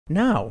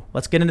Now,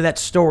 let's get into that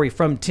story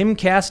from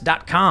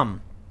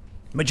Timcast.com.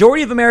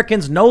 Majority of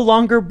Americans no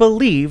longer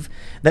believe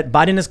that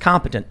Biden is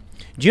competent.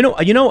 Do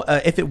you know,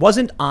 if it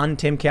wasn't on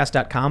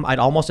Timcast.com, I'd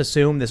almost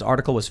assume this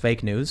article was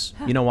fake news.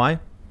 You know why?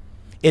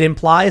 It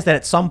implies that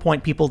at some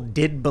point people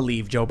did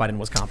believe Joe Biden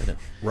was competent.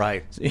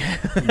 Right.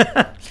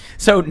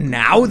 So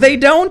now they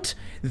don't?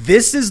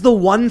 This is the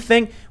one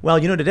thing. Well,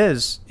 you know what it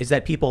is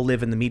that people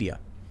live in the media.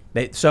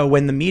 So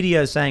when the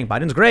media is saying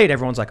Biden's great,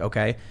 everyone's like,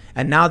 okay.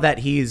 And now that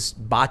he's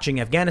botching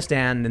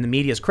Afghanistan and the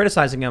media is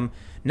criticizing him,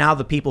 now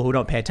the people who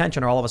don't pay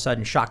attention are all of a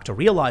sudden shocked to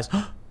realize,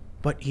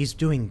 but he's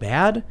doing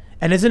bad?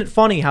 And isn't it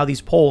funny how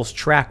these polls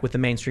track with the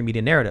mainstream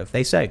media narrative?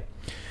 They say,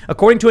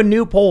 according to a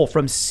new poll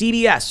from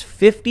CBS,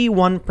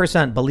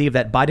 51% believe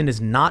that Biden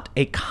is not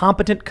a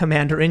competent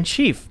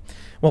commander-in-chief,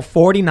 while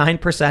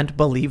 49%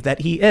 believe that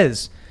he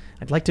is.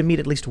 I'd like to meet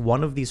at least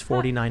one of these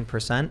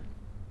 49%.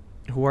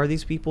 Who are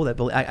these people that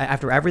believe,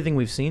 after everything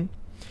we've seen?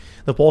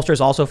 The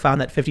pollsters also found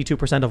that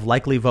 52% of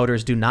likely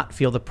voters do not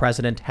feel the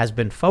president has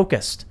been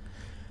focused.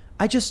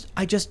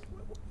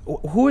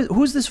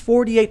 Who's this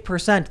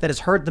 48% that has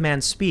heard the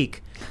man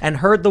speak and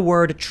heard the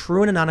word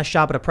true and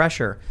anashabata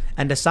pressure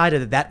and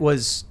decided that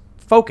was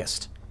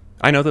focused?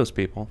 I know those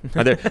people.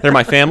 They're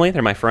my family.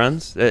 They're my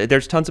friends.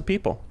 There's tons of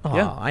people. Oh,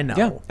 yeah, I know.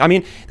 Yeah, I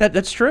mean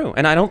that's true,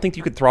 and I don't think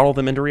you could throttle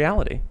them into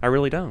reality. I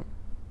really don't.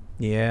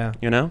 Yeah.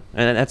 You know,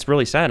 and that's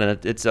really sad,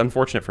 and it's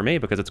unfortunate for me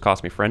because it's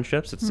cost me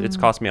friendships. It's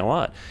cost me a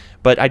lot.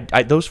 But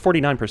those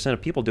 49%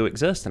 of people do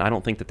exist, and I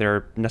don't think that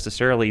they're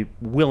necessarily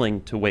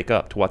willing to wake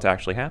up to what's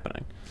actually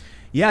happening.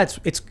 Yeah,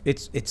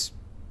 it's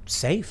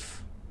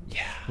safe.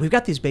 Yeah, we've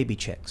got these baby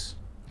chicks.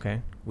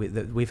 Okay,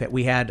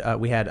 we had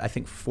I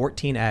think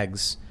 14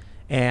 eggs,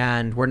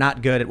 and we're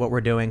not good at what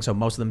we're doing, so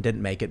most of them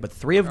didn't make it, but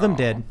 3 of them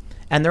did,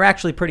 and they're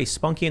actually pretty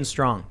spunky and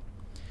strong,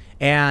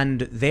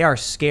 and they are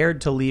scared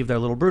to leave their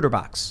little brooder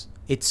box.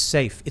 It's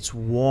safe. It's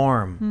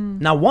warm.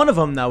 Now, one of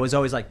them, though, is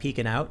always like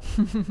peeking out,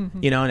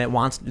 and it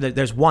wants.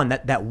 There's one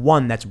that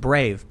one that's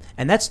brave,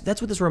 and that's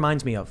what this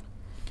reminds me of.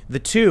 The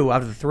 2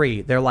 out of the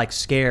 3, they're like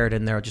scared,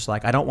 and they're just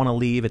like, I don't want to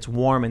leave. It's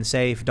warm and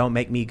safe. Don't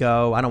make me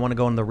go. I don't want to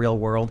go into the real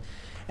world.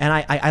 And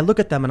I look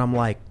at them and I'm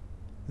like,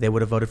 they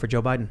would have voted for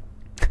Joe Biden.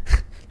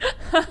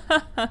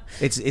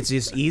 It's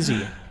just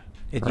easy.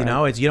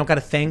 Right. You don't got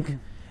to think.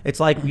 It's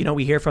like,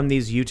 we hear from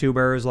these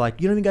YouTubers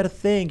like, you don't even got to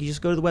think. You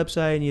just go to the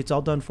website and it's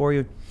all done for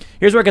you.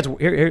 Here's where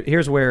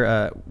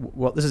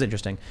this is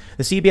interesting.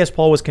 The CBS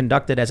poll was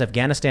conducted as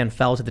Afghanistan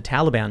fell to the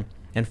Taliban,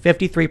 and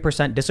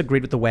 53%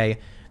 disagreed with the way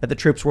that the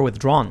troops were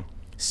withdrawn.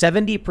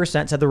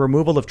 70% said the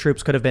removal of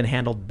troops could have been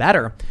handled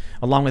better,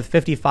 along with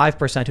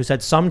 55% who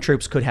said some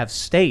troops could have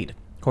stayed,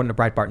 according to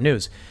Breitbart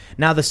News.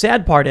 Now, the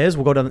sad part is,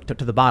 we'll go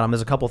to the bottom.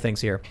 There's a couple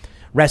things here.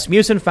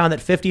 Rasmussen found that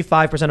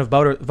 55%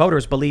 of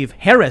voters believe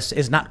Harris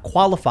is not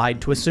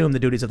qualified to assume the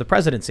duties of the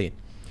presidency,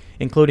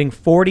 including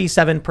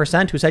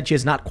 47% who said she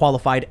is not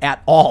qualified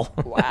at all.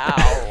 Wow.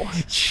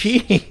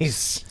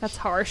 Jeez. That's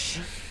harsh.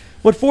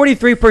 What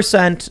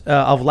 43%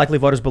 of likely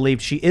voters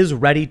believed she is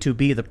ready to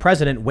be the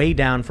president, way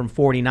down from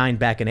 49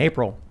 back in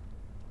April.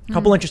 A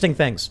couple interesting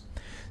things.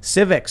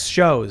 Civics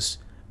shows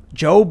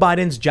Joe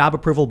Biden's job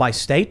approval by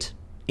state.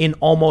 In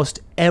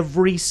almost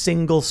every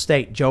single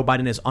state, Joe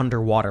Biden is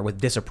underwater with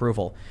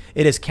disapproval.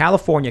 It is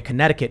California,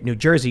 Connecticut, New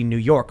Jersey, New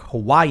York,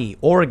 Hawaii,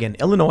 Oregon,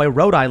 Illinois,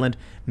 Rhode Island,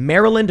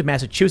 Maryland,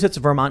 Massachusetts,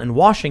 Vermont, and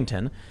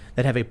Washington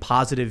that have a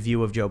positive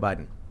view of Joe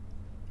Biden.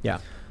 Yeah.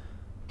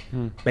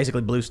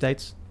 Basically blue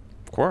states.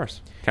 Of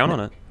course. Count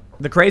on it.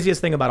 The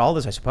craziest thing about all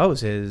this, I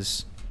suppose,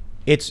 is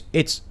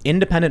it's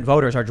independent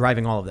voters are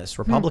driving all of this.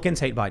 Republicans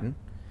hate Biden,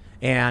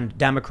 and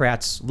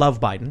Democrats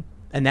love Biden,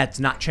 and that's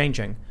not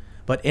changing.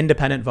 But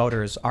independent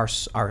voters are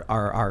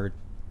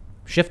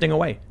shifting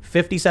away.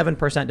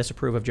 57%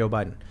 disapprove of Joe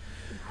Biden.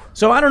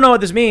 So I don't know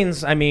what this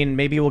means. I mean,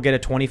 maybe we'll get a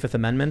 25th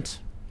Amendment.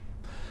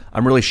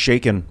 I'm really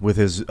shaken with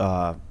his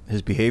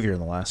behavior in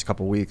the last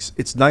couple of weeks.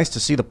 It's nice to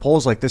see the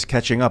polls like this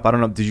catching up. I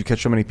don't know. Did you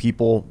catch how many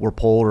people were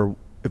polled, or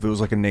if it was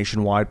like a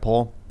nationwide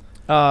poll?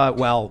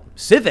 Well,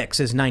 Civics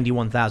is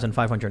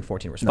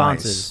 91,514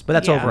 responses, Nice. but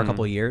that's over a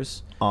couple of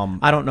years.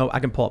 I don't know.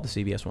 I can pull up the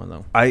CBS one,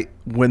 though.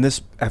 When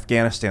this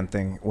Afghanistan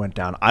thing went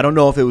down, I don't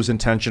know if it was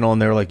intentional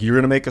and they were like, you're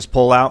going to make us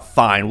pull out?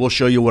 Fine, we'll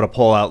show you what a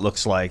pullout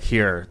looks like.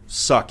 Here,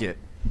 suck it.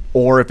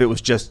 Or if it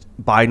was just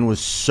Biden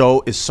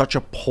is such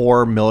a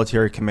poor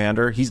military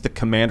commander. He's the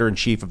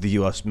commander-in-chief of the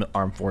U.S.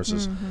 Armed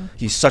Forces.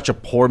 He's such a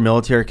poor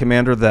military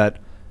commander that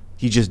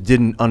he just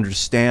didn't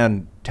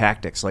understand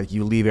tactics. Like,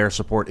 you leave air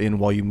support in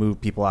while you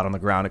move people out on the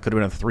ground. It could have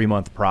been a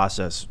 3-month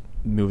process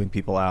moving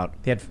people out.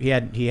 He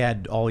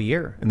had all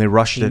year, and they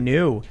rushed it. He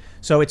knew.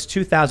 So it's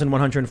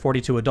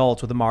 2,142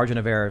 adults with a margin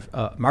of error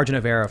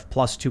of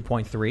plus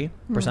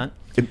 2.3%.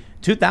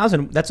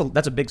 2,000. That's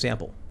a big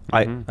sample.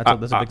 That's a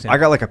big sample. I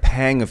got like a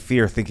pang of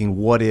fear thinking,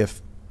 what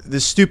if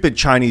this stupid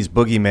Chinese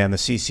boogeyman, the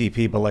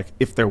CCP, but like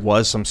if there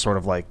was some sort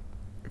of like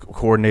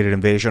coordinated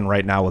invasion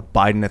right now with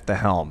Biden at the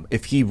helm,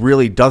 if he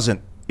really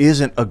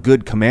isn't a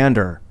good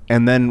commander,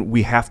 and then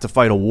we have to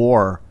fight a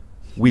war,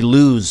 we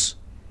lose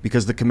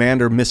because the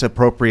commander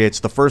misappropriates.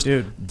 The first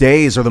Dude.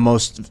 days are the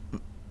most,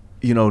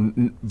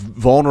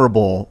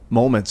 vulnerable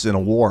moments in a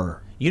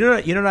war. You know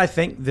what I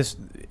think? This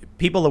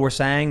people that were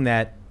saying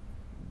that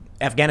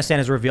Afghanistan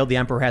has revealed the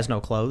emperor has no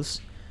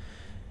clothes.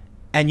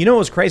 And you know what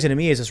was crazy to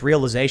me is this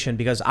realization,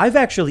 because I've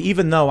actually,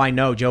 even though I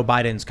know Joe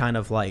Biden's kind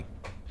of like,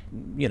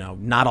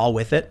 not all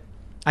with it,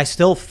 I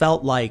still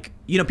felt like,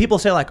 people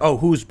say like, oh,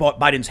 who's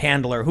Biden's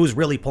handler? Who's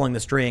really pulling the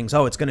strings?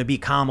 Oh, it's going to be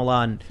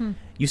Kamala. And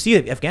you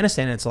see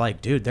Afghanistan, and it's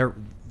like, dude,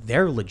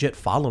 they're legit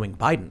following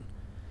Biden.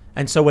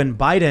 And so when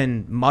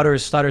Biden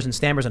mutters, stutters, and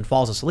stammers and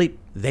falls asleep,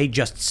 they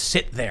just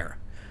sit there.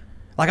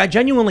 Like, I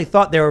genuinely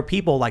thought there were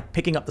people like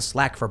picking up the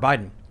slack for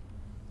Biden.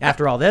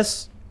 After all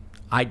this,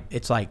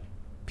 it's like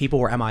people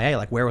were MIA.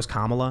 Like, where was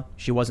Kamala?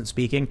 She wasn't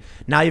speaking.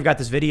 Now you've got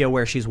this video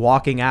where she's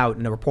walking out,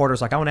 and the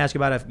reporter's like, I want to ask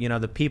you about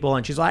the people,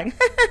 and she's like,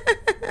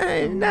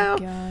 no.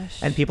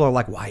 Gosh. And people are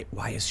like,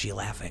 why is she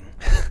laughing?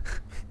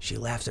 She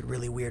laughs at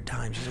really weird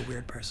times. She's a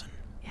weird person.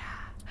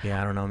 Yeah,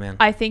 I don't know, man.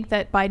 I think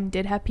that Biden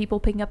did have people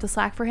picking up the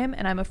slack for him,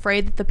 and I'm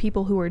afraid that the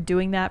people who were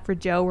doing that for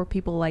Joe were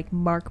people like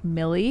Mark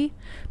Milley,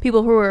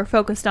 people who were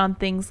focused on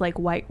things like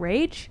white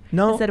rage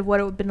instead of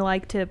what it would have been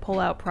like to pull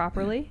out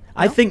properly.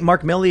 I think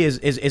Mark Milley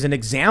is an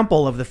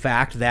example of the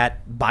fact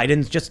that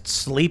Biden's just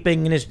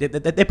sleeping in his.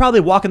 They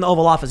probably walk in the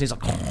Oval Office, and he's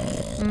like,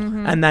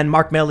 and then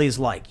Mark Milley's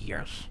like,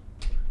 yes.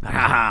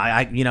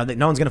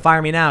 No one's going to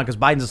fire me now because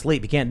Biden's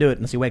asleep. He can't do it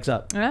unless he wakes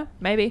up. Yeah,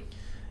 maybe.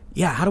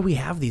 Yeah, how do we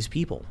have these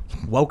people?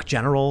 Woke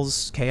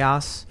generals,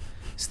 chaos.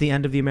 It's the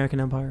end of the American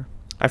empire.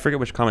 I forget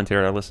which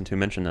commentator I listened to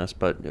mention this,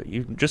 but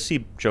you just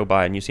see Joe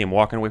Biden, you see him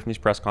walking away from these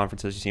press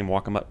conferences, you see him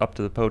walking up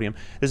to the podium.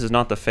 This is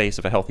not the face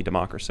of a healthy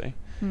democracy.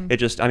 It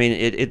just,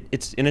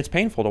 it's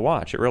painful to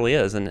watch. It really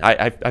is. And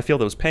I feel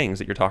those pangs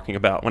that you're talking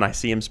about when I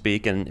see him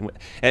speak. And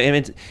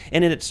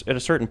it's, at a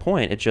certain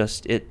point,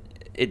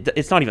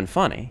 it's not even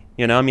funny.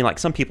 Like,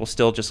 some people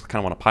still just kind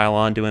of want to pile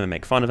on to him and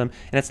make fun of him.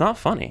 And it's not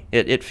funny.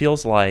 It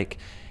feels like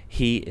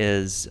he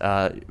is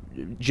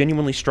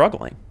genuinely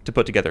struggling to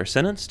put together a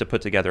sentence, to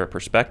put together a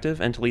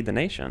perspective, and to lead the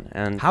nation.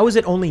 And how is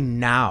it only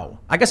now?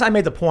 I guess I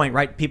made the point,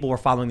 right? People were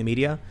following the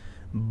media,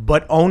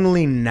 but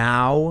only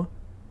now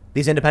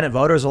these independent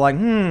voters are like,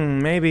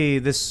 maybe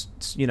this,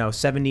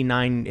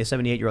 78-year-old, he's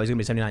going to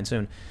be 79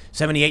 soon,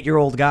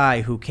 78-year-old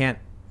guy who can't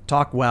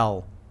talk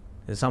well,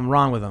 there's something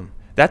wrong with him.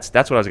 That's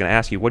what I was going to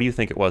ask you. What do you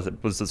think it was?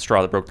 It was the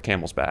straw that broke the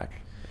camel's back,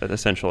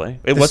 essentially.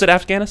 Was it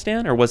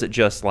Afghanistan, or was it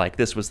just like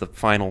this was the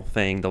final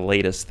thing, the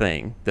latest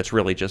thing that's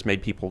really just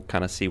made people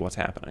kind of see what's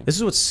happening? This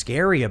is what's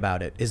scary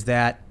about it, is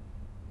that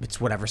it's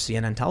whatever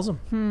CNN tells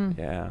them.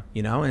 Yeah.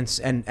 And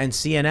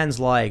CNN's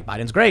like,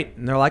 Biden's great.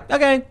 And they're like,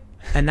 okay.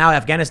 And now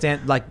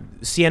Afghanistan, like,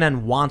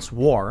 CNN wants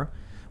war.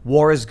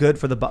 War is good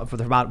for the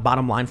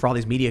bottom line for all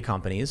these media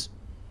companies.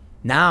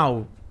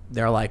 Now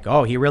they're like,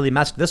 oh, he really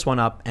messed this one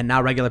up. And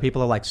now regular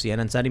people are like,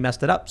 CNN said he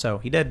messed it up, so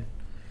he did.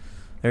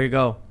 There you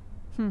go.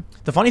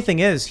 The funny thing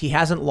is, he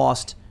hasn't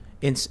lost,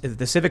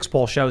 the civics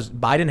poll shows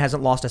Biden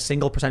hasn't lost a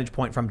single percentage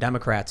point from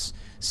Democrats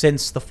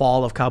since the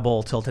fall of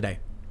Kabul till today.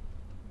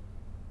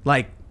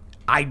 Like,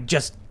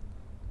 it's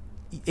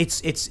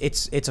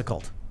a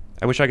cult.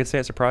 I wish I could say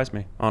it surprised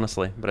me,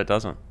 honestly, but it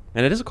doesn't.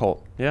 And it is a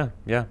cult. Yeah,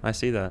 I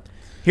see that.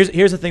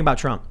 Here's the thing about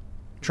Trump.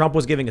 Trump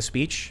was giving a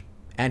speech,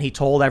 and he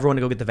told everyone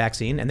to go get the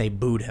vaccine, and they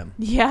booed him.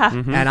 Yeah.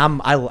 And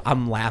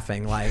I'm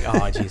laughing like,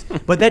 oh,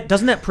 jeez. But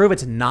doesn't that prove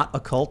it's not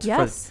a cult?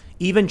 Yes.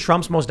 Even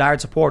Trump's most diehard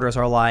supporters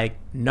are like,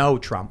 no,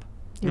 Trump.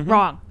 You're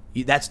wrong.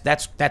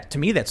 That to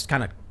me, that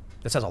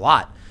says a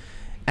lot.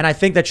 And I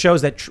think that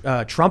shows that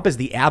Trump is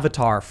the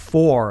avatar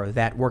for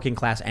that working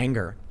class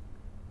anger.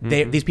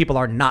 These people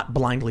are not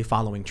blindly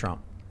following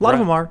Trump. A lot of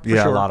them are. For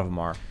sure. A lot of them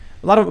are.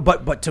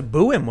 But to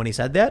boo him when he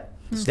said that,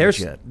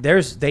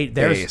 there's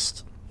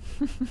Based.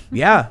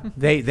 yeah,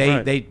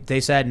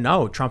 they said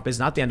no, Trump is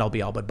not the end all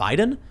be all. But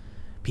Biden,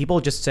 people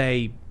just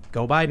say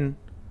go Biden.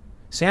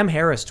 Sam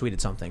Harris tweeted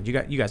something.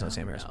 You guys know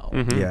Sam Harris?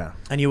 Yeah.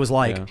 And he was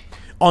like,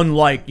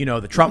 unlike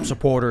the Trump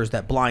supporters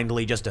that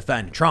blindly just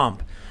defend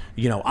Trump,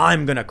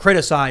 I'm going to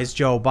criticize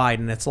Joe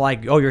Biden. It's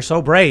like, oh, you're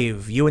so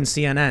brave. You and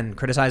CNN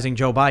criticizing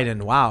Joe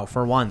Biden. Wow,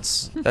 for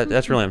once.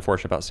 That's really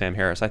unfortunate about Sam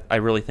Harris. I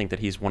really think that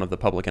he's one of the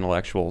public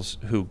intellectuals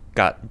who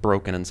got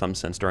broken in some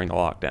sense during the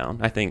lockdown.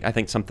 I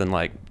think something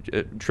like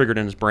triggered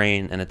in his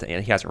brain, and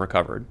he hasn't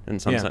recovered in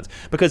some sense.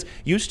 Because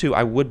used to,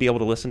 I would be able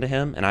to listen to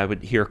him, and I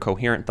would hear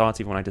coherent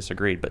thoughts even when I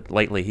disagreed. But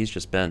lately, he's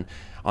just been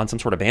on some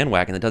sort of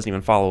bandwagon that doesn't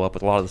even follow up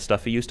with a lot of the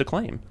stuff he used to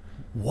claim.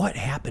 What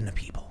happened to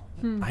people?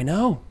 I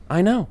know.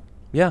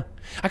 Yeah,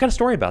 I got a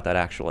story about that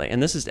actually,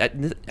 and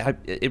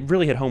it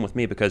really hit home with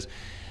me because,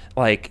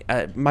 like,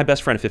 my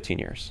best friend of 15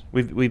 years,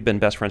 we've been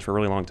best friends for a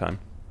really long time,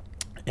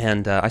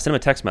 and I sent him a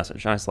text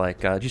message. And I was like,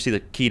 "Did you see the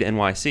key to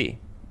NYC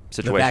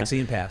situation? The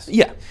vaccine pass."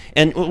 Yeah,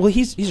 and well,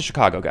 he's a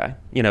Chicago guy,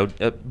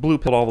 blue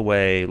pill all the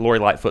way, Lori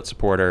Lightfoot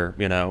supporter,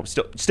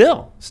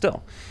 still,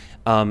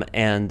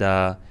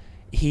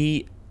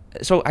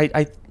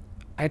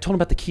 I told him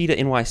about the key to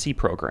NYC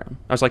program.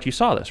 I was like, "You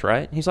saw this,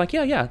 right?" And he's like,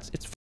 "Yeah,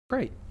 it's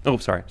Great. Oh,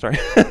 sorry.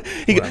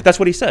 That's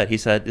what he said. He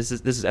said, this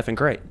is effing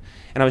great.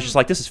 And I was just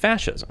like, this is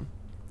fascism.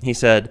 He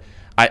said,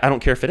 I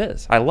don't care if it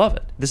is. I love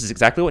it. This is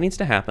exactly what needs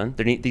to happen.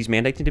 These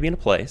mandates need to be in a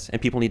place,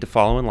 and people need to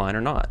follow in line or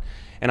not.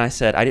 And I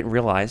said, I didn't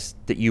realize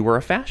that you were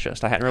a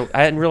fascist. I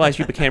hadn't realized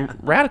you became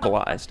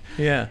radicalized.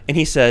 Yeah. And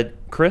he said,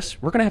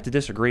 Chris, we're going to have to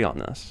disagree on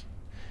this.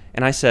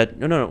 And I said,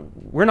 no,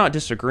 we're not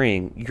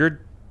disagreeing. You're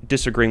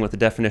disagreeing with the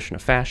definition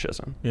of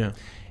fascism. Yeah.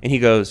 And he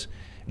goes,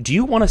 do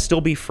you want to still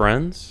be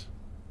friends?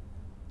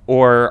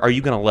 Or are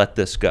you going to let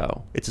this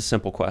go? It's a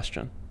simple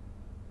question.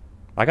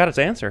 I got his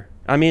answer.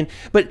 I mean,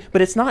 but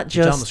it's not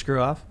just... Tell him to screw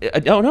off?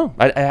 No.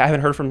 I haven't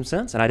heard from him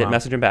since, and I didn't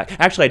message him back.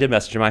 Actually, I did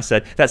message him. I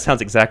said, that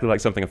sounds exactly like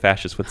something a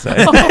fascist would say.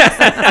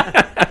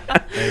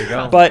 There you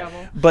go.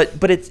 But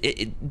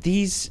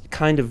these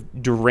kind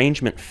of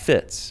derangement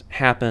fits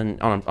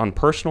happen on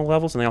personal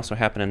levels, and they also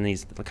happen in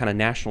these kind of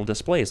national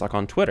displays, like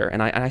on Twitter.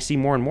 And I see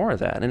more and more of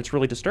that, and it's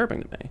really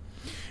disturbing to me.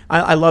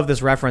 I love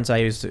this reference I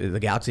used, the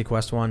Galaxy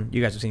Quest one.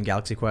 You guys have seen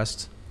Galaxy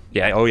Quest?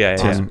 Yeah. Oh, yeah.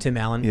 Awesome. Tim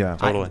Allen. Yeah.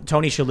 Totally.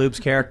 Tony Shalhoub's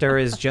character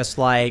is just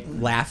like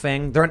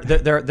laughing. They're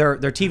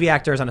TV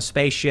actors on a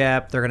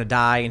spaceship. They're gonna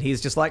die, and he's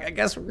just like, I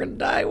guess we're gonna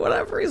die.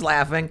 Whatever. He's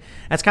laughing.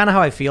 That's kind of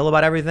how I feel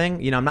about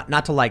everything. You know,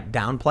 not to like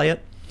downplay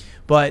it,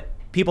 but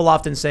people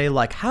often say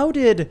like, how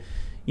did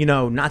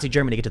Nazi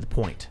Germany get to the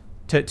point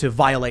to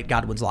violate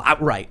Godwin's law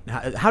outright?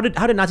 How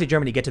did Nazi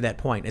Germany get to that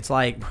point? It's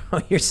like,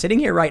 bro, you're sitting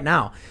here right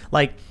now.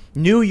 Like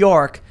New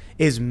York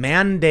is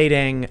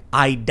mandating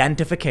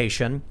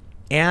identification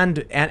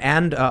and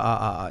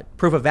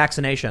proof of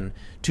vaccination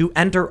to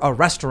enter a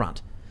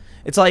restaurant.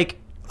 It's like,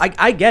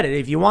 I get it.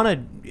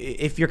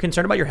 If you're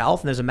concerned about your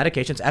health and there's a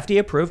medication, it's FDA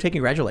approved, hey,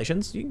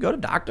 congratulations. You can go to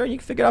a doctor and you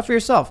can figure it out for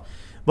yourself.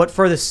 But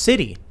for the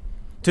city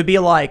to be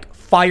like,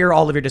 fire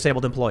all of your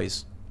disabled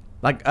employees,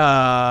 like,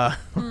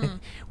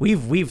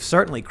 we've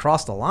certainly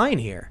crossed the line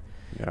here.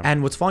 Yeah.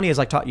 And what's funny is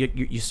like,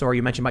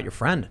 you mentioned about your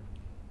friend.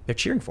 They're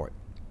cheering for it.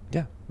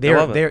 Yeah, they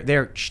love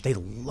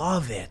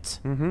it.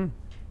 Mm-hmm. Isn't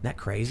that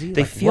crazy?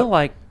 They feel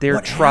like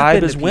their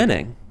tribe is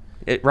winning,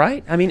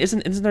 right? I mean,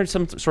 isn't there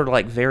some sort of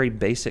like very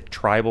basic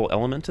tribal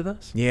element to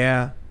this?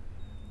 Yeah,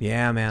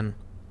 man.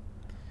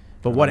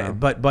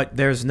 But but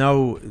there's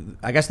no.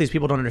 I guess these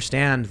people don't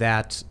understand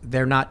that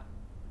they're not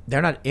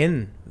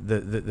in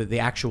the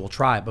actual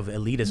tribe of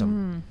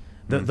elitism.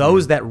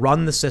 Those that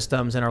run the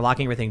systems and are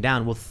locking everything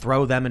down will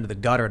throw them into the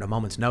gutter at a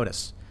moment's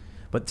notice.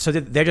 But so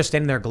they're just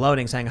standing there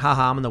gloating, saying,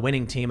 haha, I'm on the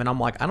winning team. And I'm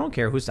like, I don't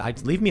care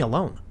leave me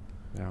alone.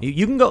 Yeah.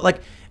 You can go,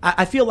 like,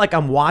 I feel like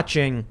I'm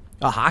watching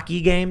a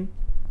hockey game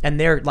and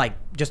they're like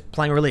just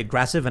playing really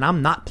aggressive and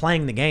I'm not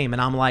playing the game.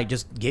 And I'm like,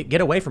 just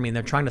get away from me. And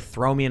they're trying to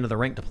throw me into the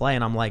rink to play.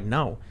 And I'm like,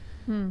 no.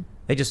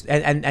 They just,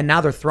 and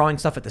now they're throwing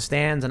stuff at the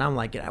stands. And I'm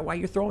like, why are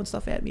you throwing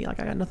stuff at me? Like,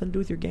 I got nothing to do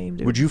with your game,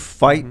 dude. Would you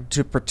fight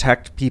to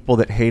protect people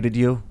that hated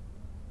you?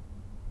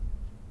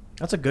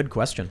 That's a good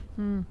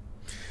question.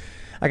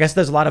 I guess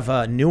there's a lot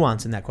of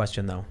nuance in that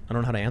question, though. I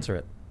don't know how to answer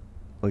it.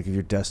 Like if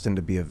you're destined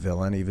to be a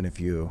villain, even if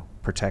you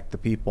protect the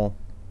people.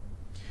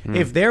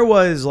 If there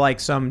was like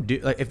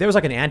if there was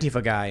like an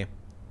Antifa guy,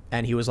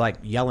 and he was like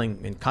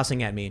yelling and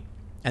cussing at me,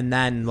 and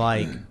then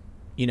like,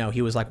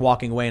 he was like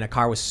walking away and a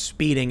car was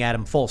speeding at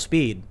him full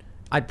speed,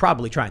 I'd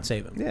probably try and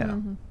save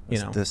him.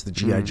 Yeah, that's the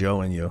G.I. Joe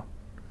in you.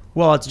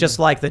 Well, it's just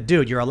like the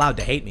dude. You're allowed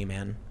to hate me,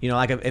 man.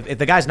 Like if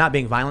the guy's not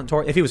being violent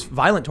if he was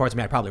violent towards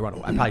me, I'd probably run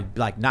away. I'd probably be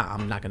like, nah,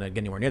 I'm not gonna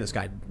get anywhere near this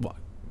guy. Well,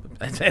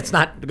 it's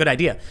not a good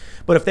idea.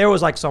 But if there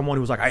was like someone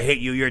who was like, I hate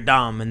you, you're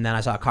dumb, and then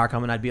I saw a car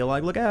coming, I'd be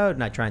like, look out,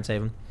 and I'd try and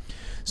save him.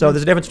 So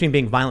there's a difference between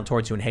being violent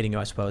towards you and hating you,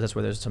 I suppose. That's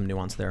where there's some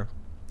nuance there.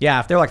 Yeah,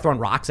 if they're like throwing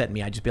rocks at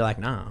me, I'd just be like,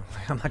 nah,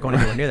 I'm not going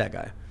anywhere near that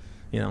guy.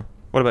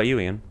 What about you,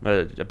 Ian?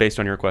 Based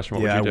on your question,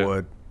 what would you do? Yeah, I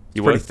would.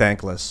 It's pretty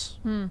thankless.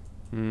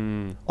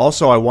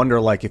 Also, I wonder,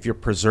 like, if you're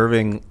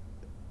preserving,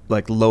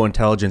 like, low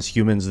intelligence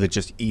humans that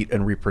just eat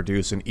and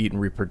reproduce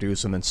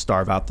and then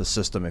starve out the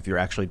system, if you're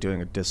actually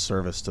doing a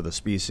disservice to the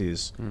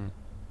species.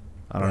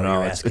 I don't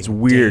know. It's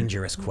weird.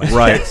 Dangerous question.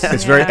 Right.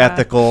 It's very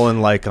ethical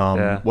and like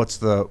what's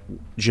the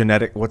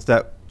genetic? What's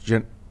that?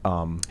 Eugenics?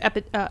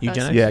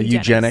 Yeah,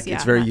 eugenic. Yeah,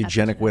 it's a very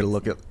eugenic way to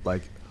look at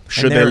like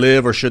should they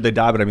live or should they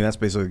die? But I mean that's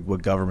basically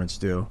what governments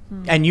do.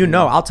 And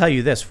I'll tell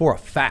you this for a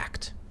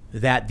fact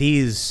that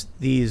these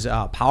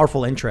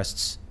powerful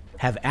interests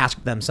have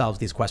asked themselves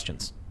these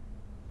questions.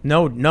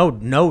 No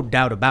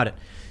doubt about it.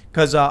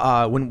 Because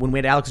when we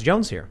had Alex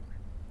Jones here,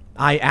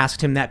 I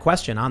asked him that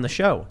question on the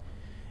show.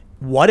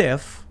 What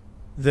if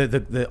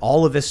the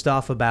all of this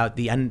stuff about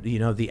the end,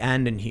 the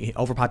end and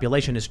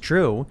overpopulation is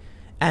true,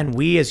 and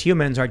we as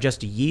humans are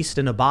just yeast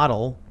in a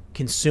bottle,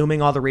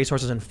 consuming all the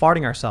resources and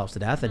farting ourselves to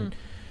death? And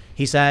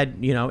he said,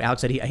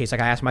 Alex said he's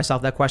like, I ask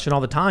myself that question all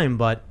the time,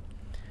 but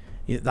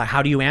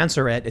how do you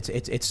answer it?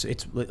 It's a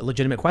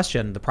legitimate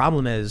question. The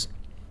problem is,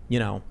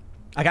 I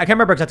can't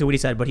remember exactly what he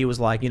said, but he was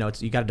like, you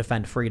got to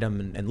defend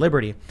freedom and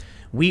liberty.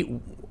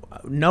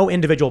 No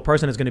individual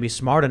person is going to be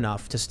smart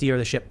enough to steer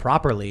the ship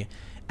properly.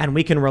 And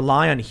we can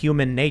rely on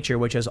human nature,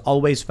 which has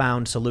always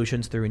found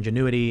solutions through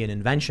ingenuity and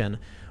invention,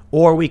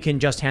 or we can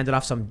just hand it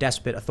off some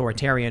despot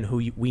authoritarian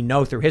who we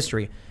know through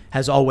history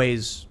has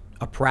always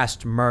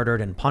oppressed,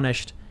 murdered, and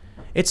punished.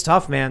 It's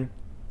tough, man.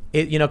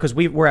 Because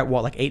we're at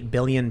what, like 8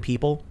 billion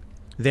people.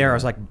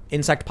 There's like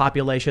insect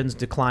populations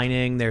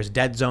declining. There's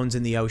dead zones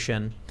in the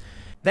ocean.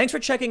 Thanks for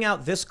checking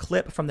out this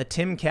clip from the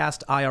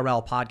Timcast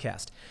IRL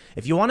podcast.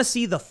 If you want to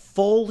see the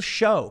full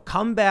show,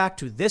 come back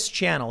to this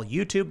channel,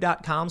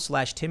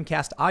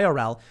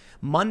 youtube.com/TimcastIRL,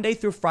 Monday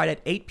through Friday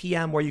at 8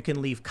 p.m., where you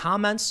can leave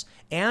comments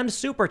and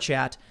super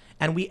chat,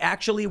 and we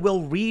actually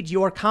will read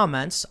your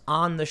comments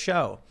on the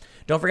show.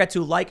 Don't forget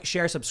to like,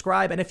 share,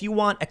 subscribe, and if you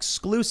want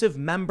exclusive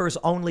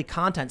members-only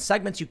content,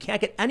 segments you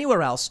can't get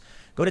anywhere else,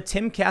 go to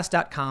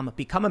timcast.com,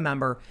 become a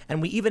member,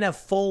 and we even have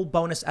full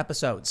bonus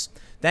episodes.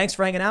 Thanks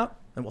for hanging out,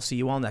 and we'll see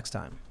you all next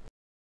time.